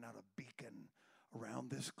sending out a beacon around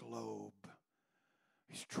this globe.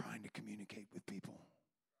 He's trying to communicate with people.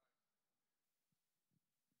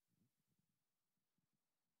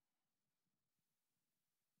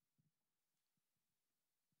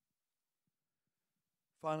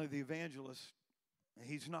 Finally, the evangelist,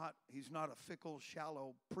 he's not a fickle,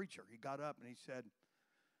 shallow preacher. He got up and he said,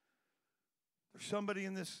 there's somebody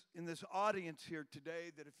in this audience here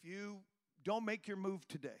today that if you don't make your move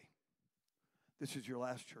today, this is your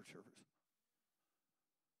last church service.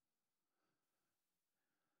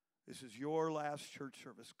 This is your last church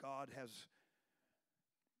service. God has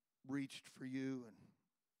reached for you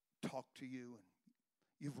and talked to you, and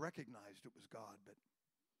you've recognized it was God, but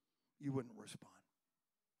you wouldn't respond.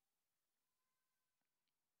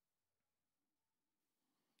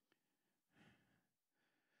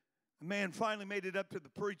 The man finally made it up to the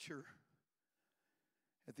preacher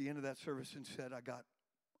at the end of that service and said, I got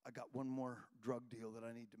one more drug deal that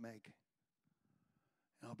I need to make.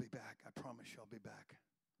 And I'll be back. I promise you I'll be back.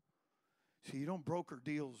 See, you don't broker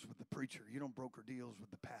deals with the preacher. You don't broker deals with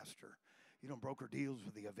the pastor. You don't broker deals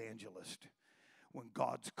with the evangelist. When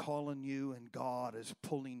God's calling you and God is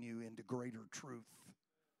pulling you into greater truth.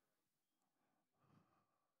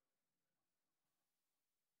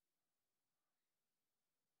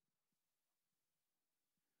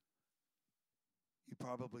 You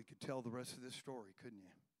probably could tell the rest of this story, couldn't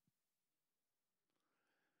you?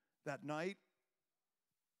 That night,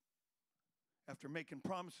 after making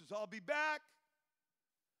promises, I'll be back.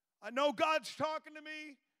 I know God's talking to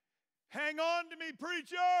me. Hang on to me,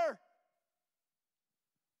 preacher.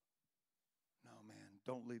 No, man,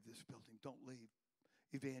 don't leave this building. Don't leave.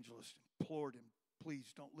 Evangelist implored him, please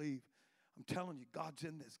don't leave. I'm telling you, God's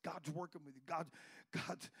in this. God's working with you.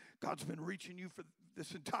 God's been reaching you for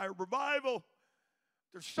this entire revival.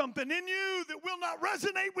 There's something in you that will not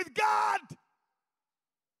resonate with God. Oh,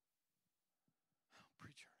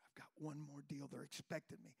 preacher, I've got one more deal. They're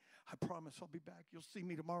expecting me. I promise I'll be back. You'll see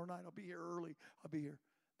me tomorrow night. I'll be here early. I'll be here.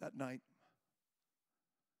 That night,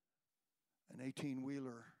 an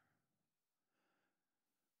 18-wheeler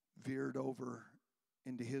veered over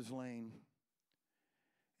into his lane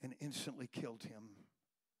and instantly killed him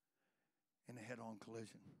in a head-on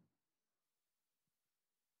collision.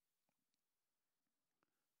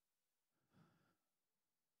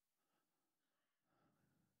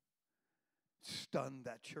 Stunned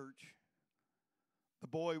that church. The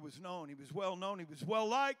boy was known. He was well known. He was well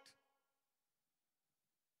liked.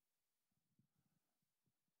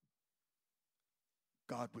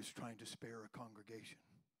 God was trying to spare a congregation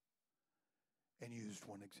and used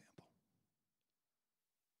one example.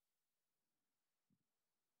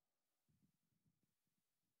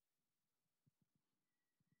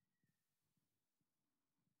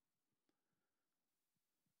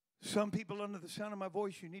 Some people under the sound of my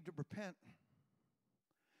voice, you need to repent.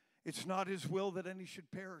 It's not His will that any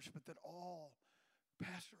should perish, but that all.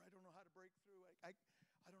 Pastor, I don't know how to break through. I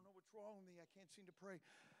don't know what's wrong with me. I can't seem to pray.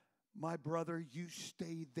 My brother, you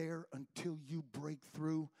stay there until you break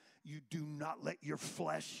through. You do not let your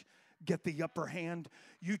flesh get the upper hand.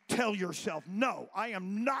 You tell yourself, no, I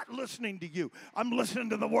am not listening to you. I'm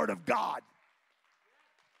listening to the Word of God.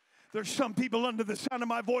 There's some people under the sound of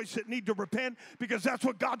my voice that need to repent because that's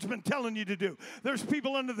what God's been telling you to do. There's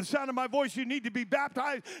people under the sound of my voice you need to be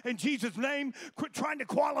baptized in Jesus' name. Quit trying to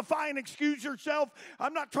qualify and excuse yourself.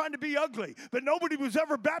 I'm not trying to be ugly, but nobody was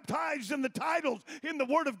ever baptized in the titles in the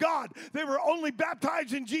Word of God. They were only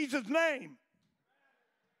baptized in Jesus' name.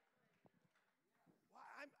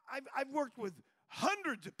 I've worked with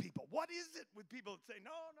hundreds of people. What is it with people that say,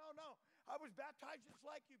 no, I was baptized just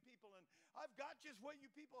like you people, and I've got just what you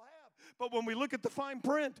people have. But when we look at the fine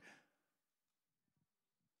print,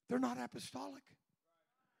 they're not apostolic.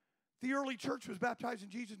 The early church was baptized in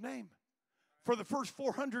Jesus' name. For the first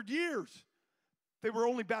 400 years, they were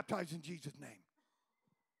only baptized in Jesus' name.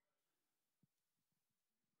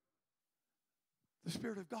 The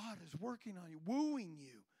Spirit of God is working on you, wooing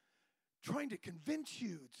you, trying to convince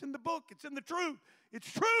you. It's in the book. It's in the truth. It's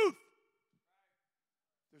truth.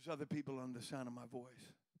 There's other people on the sound of my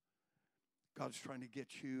voice. God's trying to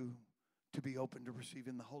get you to be open to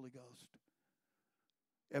receiving the Holy Ghost.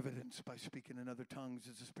 Evidenced by speaking in other tongues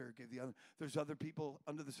as the Spirit gave the other. There's other people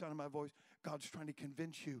under the sound of my voice. God's trying to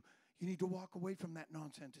convince you. You need to walk away from that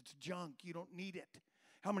nonsense. It's junk. You don't need it.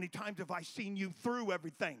 How many times have I seen you through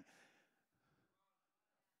everything?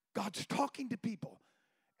 God's talking to people.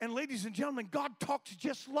 And ladies and gentlemen, God talks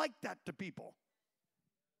just like that to people.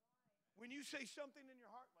 When you say something in your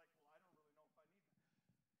heart like, well, I don't really know if I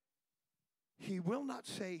need it. He will not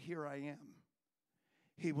say, here I am.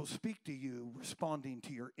 He will speak to you responding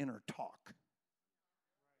to your inner talk.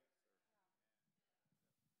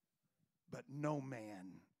 But no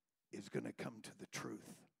man is going to come to the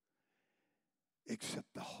truth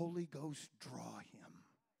except the Holy Ghost draw him.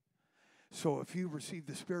 So if you receive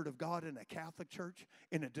the Spirit of God in a Catholic church,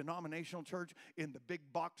 in a denominational church, in the big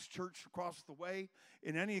box church across the way,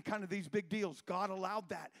 in any kind of these big deals, God allowed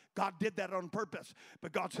that. God did that on purpose.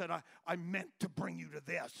 But God said, I meant to bring you to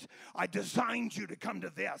this. I designed you to come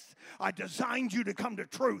to this. I designed you to come to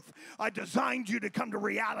truth. I designed you to come to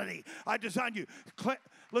reality. I designed you.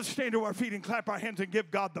 Let's stand to our feet and clap our hands and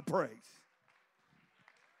give God the praise.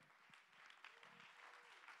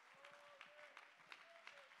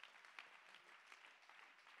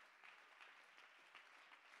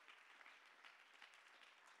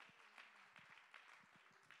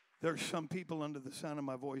 There's some people under the sound of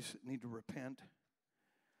my voice that need to repent.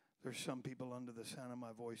 There's some people under the sound of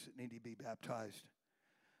my voice that need to be baptized.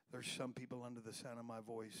 There's some people under the sound of my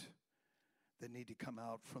voice that need to come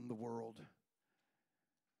out from the world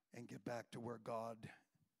and get back to where God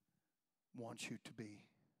wants you to be.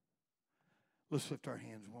 Let's lift our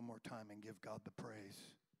hands one more time and give God the praise.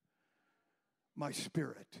 My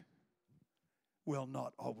spirit will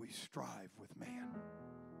not always strive with man.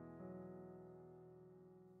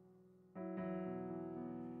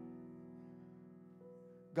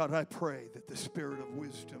 God, I pray that the spirit of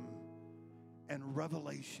wisdom and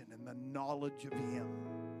revelation and the knowledge of Him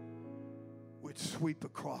would sweep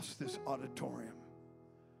across this auditorium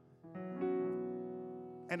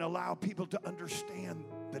and allow people to understand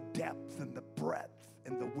the depth and the breadth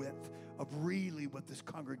and the width of really what this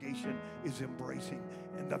congregation is embracing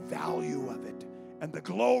and the value of it and the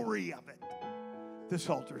glory of it. This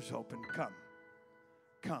altar is open. Come.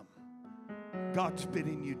 Come. God's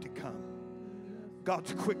bidding you to come.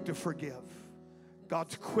 God's quick to forgive.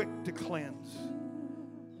 God's quick to cleanse.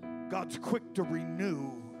 God's quick to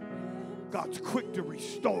renew. God's quick to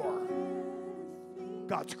restore.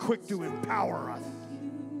 God's quick to empower us.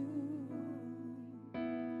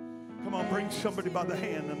 Come on, bring somebody by the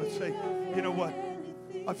hand and let's say, you know what?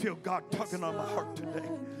 I feel God tugging on my heart today.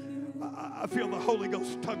 I feel the Holy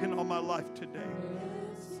Ghost tugging on my life today.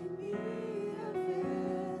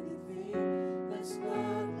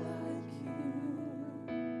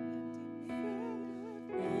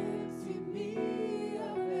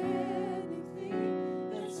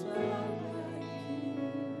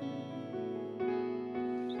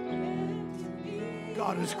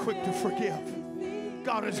 God is quick to forgive.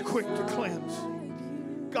 God is quick to cleanse.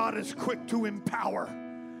 God is quick to empower.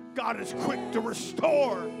 God is quick to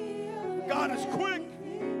restore. God is quick.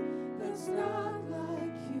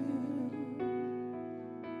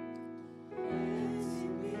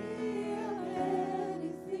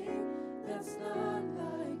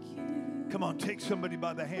 Come on, take somebody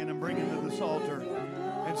by the hand and bring him to this altar.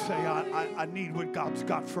 and say, I need what God's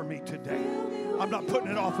got for me today. I'm not putting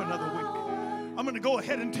it off another week. I'm going to go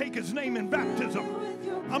ahead and take his name in baptism.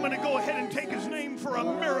 I'm going to go ahead and take his name for a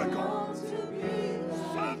miracle.